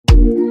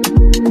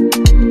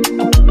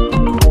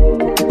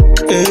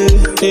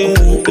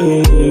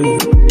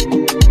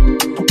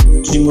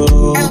Chimo,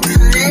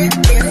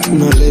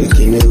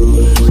 Ekene,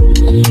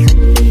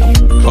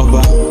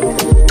 Oba,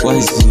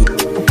 wise.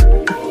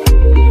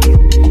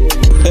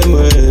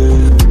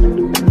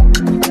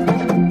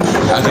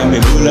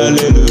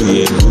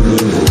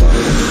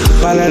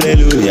 Hallelujah,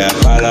 hallelujah,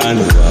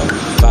 hallelujah,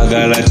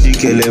 Bagala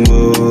chikelemo.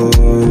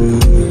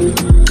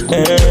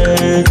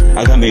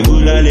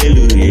 Agamebula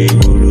hallelujah,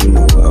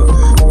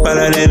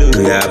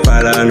 hallelujah,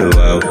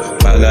 hallelujah,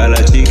 Bagala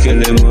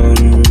chikelemo.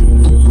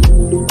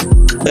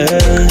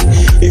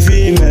 If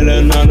you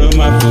melon no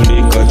mapuri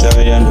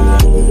kotaya no.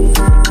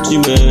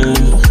 Chime,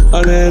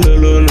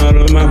 hallelujah,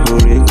 no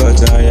mapuri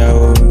kotaya o.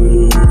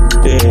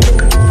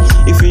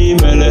 If you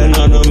melon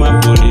no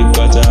mapuri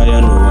kotaya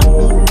no.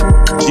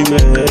 Chime,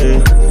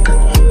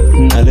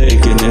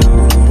 Ekene.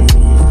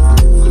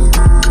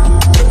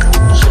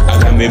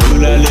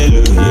 Agamebula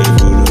hallelujah,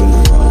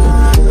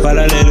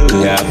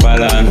 hallelujah,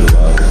 hallelujah,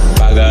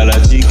 Bagala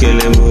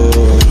chikelemo.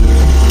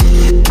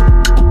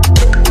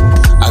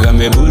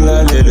 Agamebula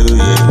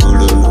hallelujah,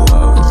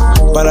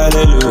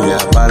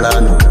 hallelujah,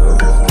 hallelujah,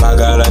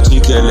 Bagala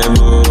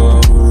chikelemo.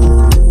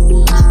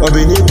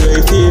 Obinigwe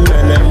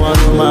ifimele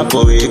monu mapo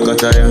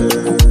ikotaya.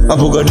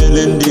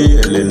 Abugodele ndi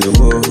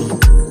elenumo.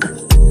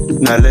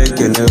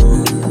 Ekene.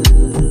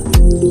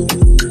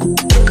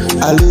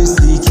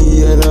 Alisiki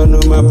elonu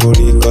mapo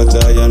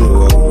ikotaya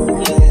nuwa.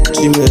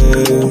 Chime.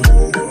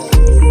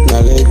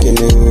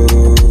 Ekene.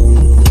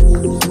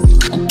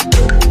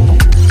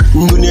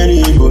 Mbuniani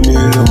ibo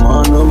nilu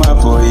monu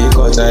mapo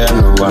ikotaya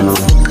nuwa no.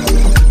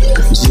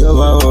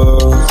 Jehovah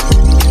o.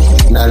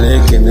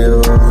 Ekene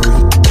o.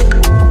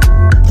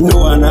 No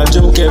one at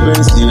Jum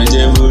Kevin Steve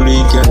Jemburi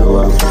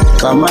Canoa.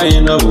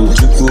 Kamayi no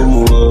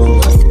Chukumu.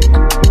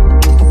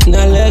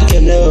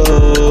 Ekene o.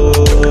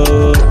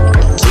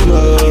 Chimo.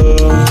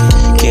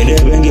 Kede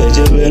benge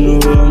jebenu.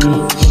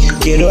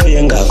 Kedo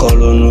yenga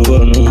kolonu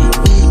gonu.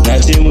 Na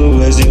timu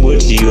wezi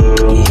botio.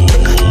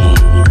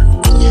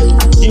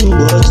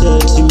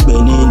 Timbote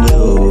timbenine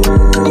o.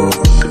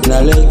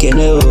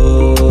 Ekene o.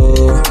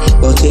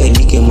 Ote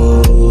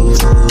dikemo.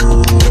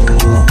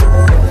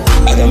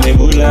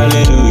 Agamebula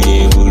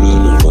hallelujah,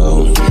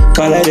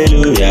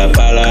 hallelujah,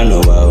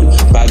 hallelujah,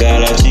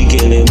 Bagala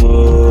chikelemo.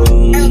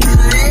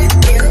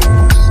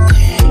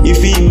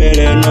 If you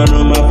mere no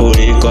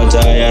mapuri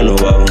kotaya no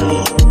wa.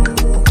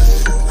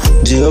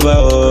 Jehovah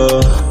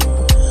o,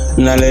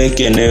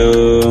 Ekene o.